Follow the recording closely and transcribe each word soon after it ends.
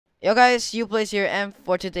Yo guys, you plays here, and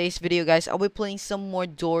for today's video guys, I'll be playing some more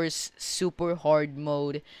Doors super hard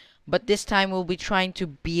mode. But this time we'll be trying to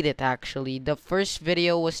beat it actually. The first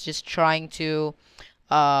video was just trying to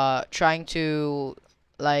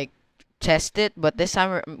like test it, but this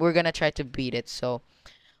time we're gonna try to beat it. So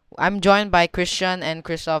I'm joined by Christian and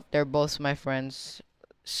Christoph, they're both my friends.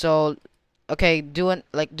 So okay, do an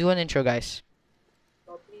intro guys.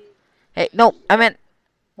 Hey, no, I meant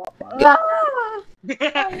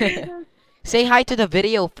say hi to the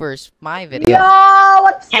video first. My video. Yo,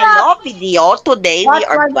 what's Hello up? video, today we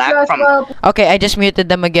are back from Okay, I just muted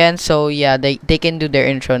them again, so yeah, they can do their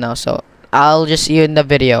intro now. So I'll just see you in the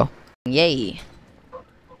video. Yay.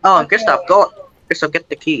 Oh, Christoph, get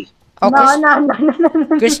the key. Oh, No.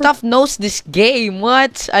 Christoph knows this game.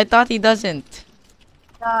 What? I thought he doesn't.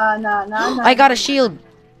 No. I got a shield.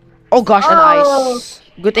 Oh gosh, an ice.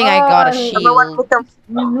 Good thing I got a Everyone shield. put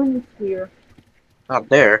them Here. up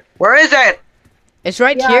there. Where is it? It's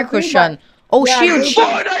right Yeah, here, green Christian. one. Oh, Yeah, shield.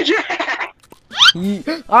 green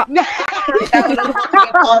shield. Ah.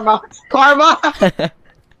 Karma.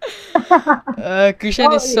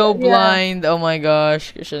 Christian is so yeah. blind. Oh my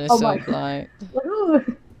gosh, Christian is Oh so my- blind. Ooh.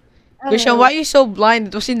 Christian, why are you so blind?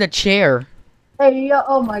 It was in the chair. Hey, yo,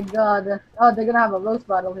 oh my god. Oh, they're gonna have a roast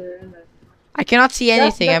battle here, isn't it? I cannot see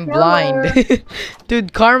anything. the I'm blind.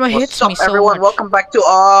 Dude, karma hits What's up, me so everyone? much. Welcome back to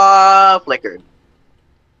Flickered.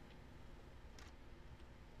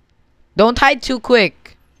 Don't hide too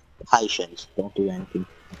quick. Patience. Don't do anything.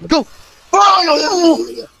 Go. Oh,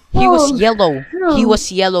 He was Oh, yellow. He no.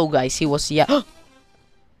 was yellow, guys. He was yellow.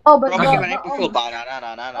 Oh, but oh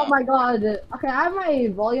oh my god. Okay, I have my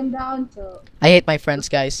volume down, so. I hate my friends,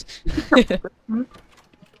 guys.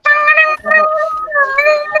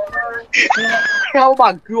 Oh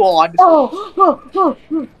my god. Oh.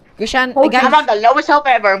 Christian, Oh, I'm guys, on the lowest health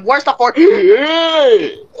ever. Worst of all. I'm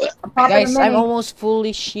popping guys, a I'm mini. almost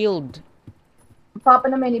fully shielded. I'm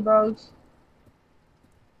popping a mini, bros.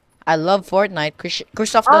 I love Fortnite.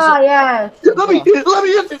 Christoph Ah, doesn't. yes. Let me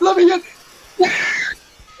in.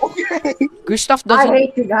 Okay. Christoph I doesn't.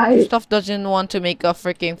 hate you guys. Christoph doesn't want to make a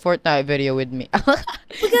freaking Fortnite video with me.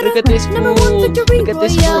 Look at this fool. #1 victory Look at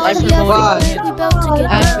this fool. royale. I'm Yeah, promoting. we about to get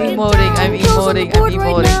I'm back. emoting. I'm Girls on the emoting. I'm board right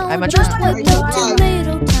emoting. now, I'm a just try. like the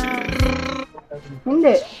tomato town.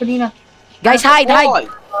 Hindi, kanina. Guys, hide, hide.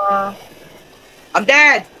 I'm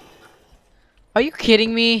dead. Are you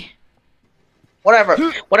kidding me? Whatever.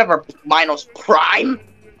 Minos Prime.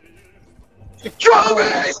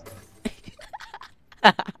 Travis.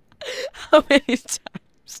 How many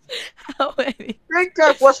times? How many?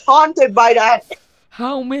 Victor was haunted by that.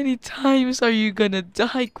 How many times are you gonna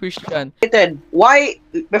die, Christian? Why?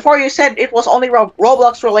 Before you said it was only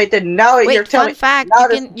Roblox related. Now you're Wait, telling. fun fact. now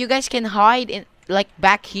You guys can hide in like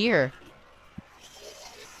back here.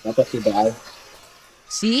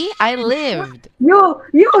 See, I lived. You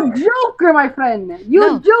joker, my friend. You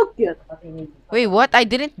No. joker. Wait, what? I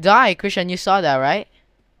didn't die, Christian. You saw that, right?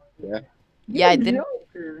 Yeah. Yeah, I You didn't.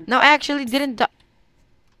 joker. No, I actually didn't die.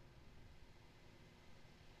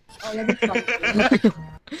 Oh, yeah, that's fine.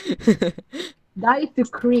 Die to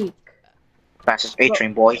creek. Fastest A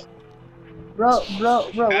train boy. Bro,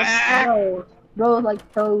 bro, like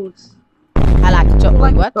toes. I like to.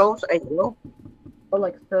 Wait, what? Those A bro. Bro,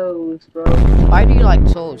 like toes, bro. Why do you like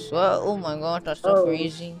toast? Well, oh my gosh, that's so Oh.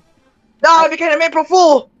 crazy. No, I became an April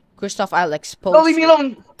Fool. Christoph, I'll expose Don't leave me you.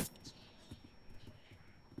 alone.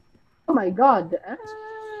 Oh my god.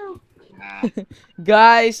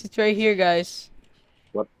 Guys, it's right here, guys.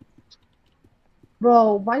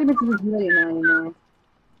 Bro, why do you make this really annoying now?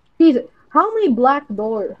 Jesus, how many black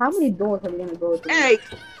doors? How many doors are we gonna go through? Hey.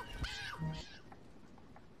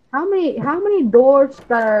 How many doors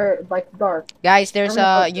that are like dark? Guys, there's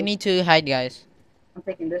How many you need to hide, guys. I'm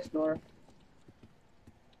taking this door.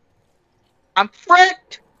 I'm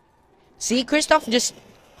fricked. See, Christoph just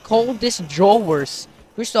called this drawers.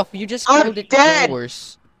 Christoph, you just I'm called it dead.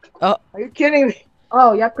 drawers. Are you kidding me?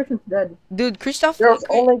 Oh yeah, Christian's dead. Dude, Christoph,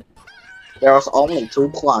 There was only 2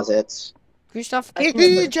 closets. Christoph, I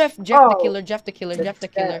can't- Jeff the Oh. killer, Jeff the killer, Jeff the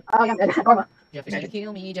killer. Oh, yeah, Karma. Jeff is gonna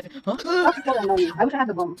kill me, Jeff. Huh? I wish I had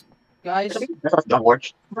the bomb. Guys, That's not gonna work.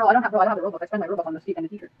 Bro, I don't have the robot. I spend my robot on the seat and the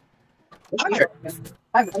t-shirt.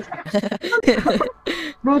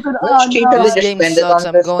 Bro, to the, Which key no. does this just game spend it sucks. on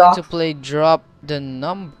I'm this going to stuff? play drop the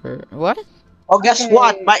number. What? Oh, guess Okay.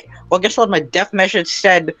 what? Guess what? My death message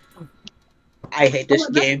said. I hate this Oh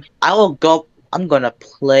my God. game. I'm gonna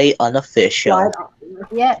play unofficial.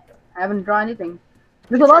 Yeah, I haven't drawn anything.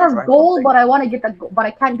 There's a lot of gold, but I want to get that. But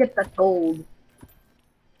I can't get that gold.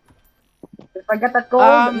 If I get that gold,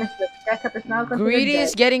 Um, Mr. Ketchup is now considered Greedy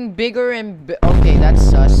is dead. getting bigger and okay, that's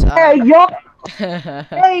sus. Hey yo!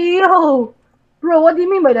 Hey yo! Bro, what do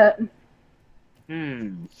you mean by that?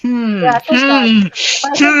 Yeah, I think that. But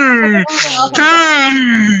I think anything else like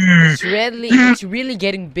that. It's really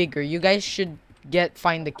getting bigger. You guys should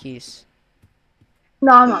find the keys.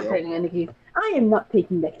 No, I'm not taking any keys. I am not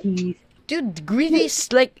taking the keys. Dude, greedy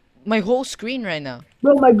is like my whole screen right now.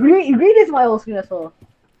 Bro, my green is my old screen as well.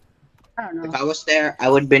 I don't If know. I was there, I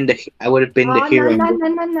would have been the Nah, hero. nah, nah,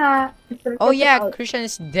 nah, nah. Oh yeah, Christian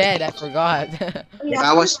is dead. I forgot. If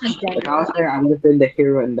I was there, I would have been the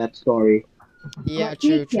hero in that story. Yeah,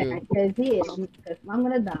 true, true. Because I'm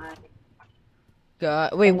gonna die.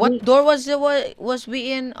 Wait, And what door was it? What was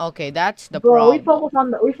we in? Okay, that's the Bro,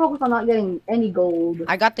 problem. we focus on not getting any gold.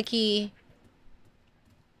 I got the key.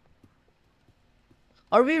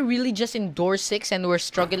 Are we really just in door 6 and we're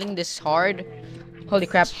struggling this hard? Holy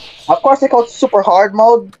crap. Of course, they call it super hard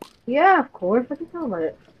mode. Yeah, of course. What can you tell about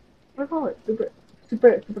it? What do you call it?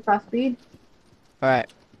 Super fast speed. Alright.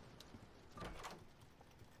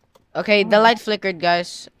 Okay, the light flickered,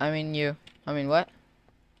 guys. I mean what?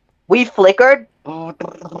 We flickered.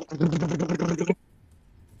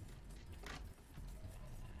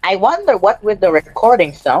 I wonder what would the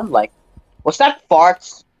recording sound like. Was that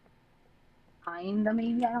farts? Kinda,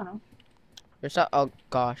 maybe. I don't know. Oh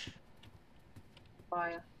gosh.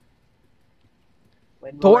 Fire.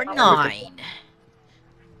 Door 9.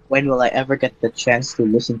 When will I ever get the chance to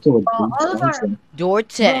listen to a all good of our- song? Door Bro,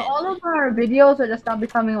 10. all of our videos are just now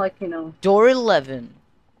becoming like, you know. Door 11.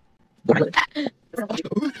 How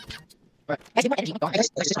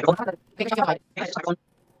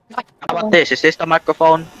about this? Is this the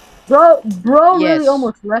microphone? Bro, Yes. really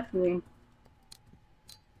almost left me.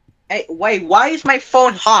 Hey, wait, why is my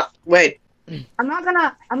phone hot? Wait. I'm not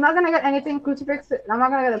gonna get anything crucifix. I'm not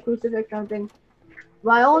gonna get a crucifix or anything.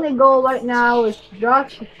 My only goal right now is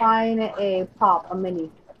just to find a mini.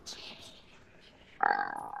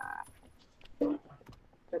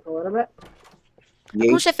 Take a little bit.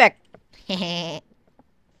 Crucifix.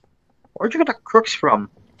 Where'd you get the crooks from?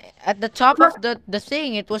 At the top of the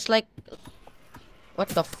thing, it was like, what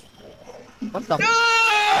the? What the?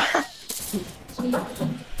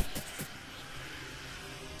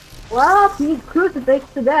 Well, he's crucifix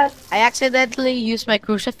to death. I accidentally used my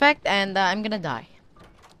crucifix and I'm gonna die.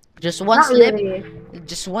 Just one Not slip. really.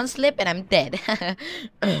 Just one slip and I'm dead.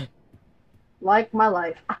 Like my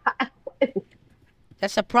life.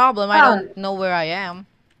 That's a problem. I don't know where I am.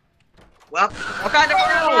 Well, what kind of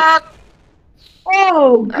world?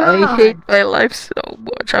 Oh god. my life so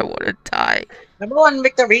much. I want to die. Number 1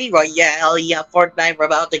 victory royale. Yeah, Fortnite, we're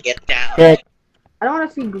about to get down. Good. I don't want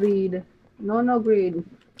to see greed. No greed.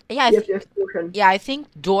 Yeah, Yes, potion. I think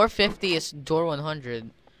door 50 is door 100.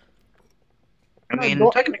 I mean,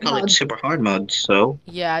 No, technically no. it's super hard mode, so...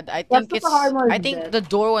 Yeah, I Yeah, think super it's. hard mode I is think dead. the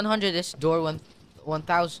door 100 is door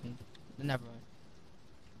 1000. Never mind.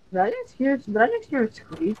 Did I just hear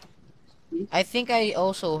greed? I think I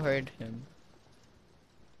also heard him.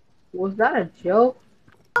 Was that a joke?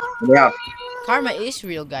 Yeah. Karma is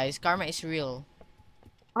real, guys. Karma is real.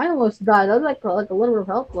 I almost died. I was like a little bit of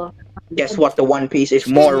health left. Guess what? The One Piece is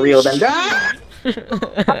more real than that.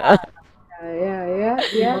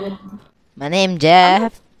 Yeah. My name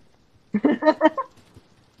Jeff.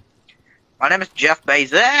 My name is Jeff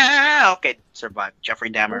Bezos. Okay, survive. Jeffrey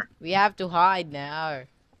Dahmer. We have to hide now.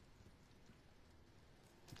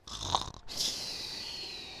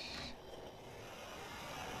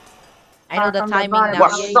 I know the From the timing bottom. now.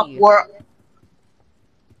 What's up, Yay. world?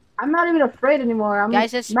 I'm not even afraid anymore.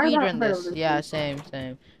 Guys, let's not speedrun afraid of this. Yeah, same.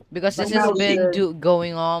 Because But this now has we been should.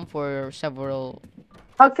 going on for several.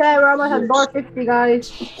 Okay, we're almost at door 50,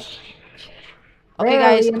 guys. Okay,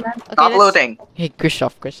 guys. Barely, man. Okay, Stop let's... looting. Hey,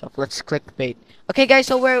 Christoph. Let's clickbait. Okay, guys.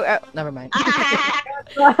 So we're never mind.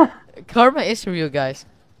 Karma is real, guys.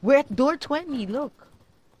 We're at door 20. Look.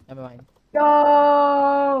 Never mind.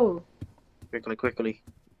 Go! Quickly.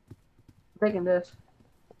 Taking this.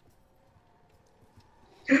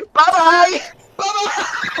 Bye-bye!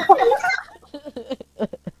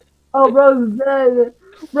 Oh, bro's dead.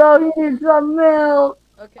 Bro, he needs some milk.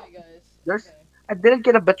 Okay, guys. There's- I didn't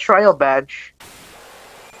get a betrayal badge.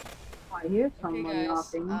 I hear Okay, someone guys.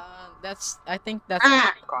 knocking. I think that's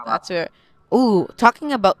Ah! where. Ooh,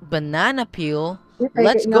 talking about banana peel. You take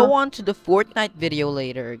Let's it go now. on to the Fortnite video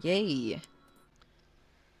later. Yay.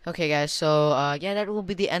 Okay, guys. So, yeah, that will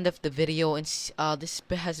be the end of the video. And this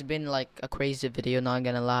has been like a crazy video. Not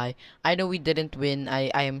gonna lie. I know we didn't win. I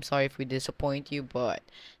am sorry if we disappoint you, but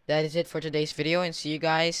that is it for today's video. And see you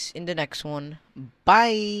guys in the next one.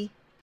 Bye.